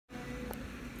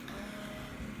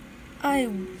I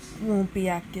won't be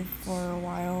active for a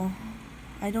while.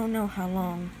 I don't know how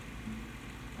long.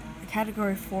 A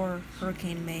Category 4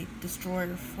 hurricane may destroy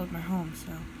or flood my home,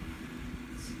 so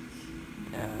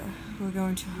we're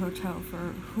going to a hotel for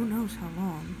who knows how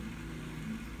long.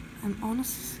 I'm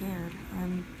honestly scared.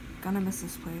 I'm gonna miss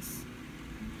this place.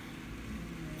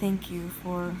 Thank you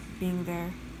for being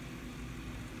there.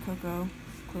 Coco,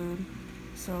 Clued,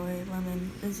 Soleil,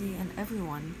 Lemon, Izzy, and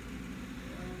everyone.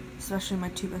 Especially my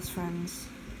two best friends,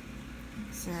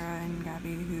 Sarah and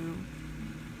Gabby, who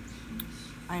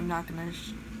I'm not gonna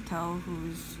tell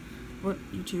what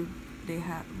they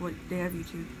have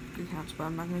YouTube accounts, but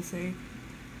I'm not gonna say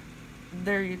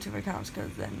their YouTube accounts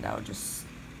because then that would just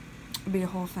be a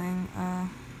whole thing.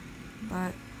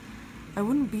 But I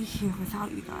wouldn't be here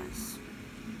without you guys.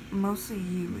 Mostly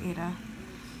you, Ada,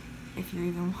 if you're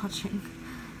even watching.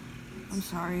 I'm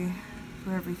sorry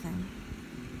for everything.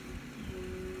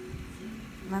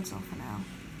 That's all for now.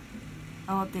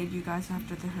 I'll update you guys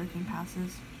after the hurricane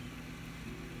passes.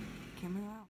 Camera out.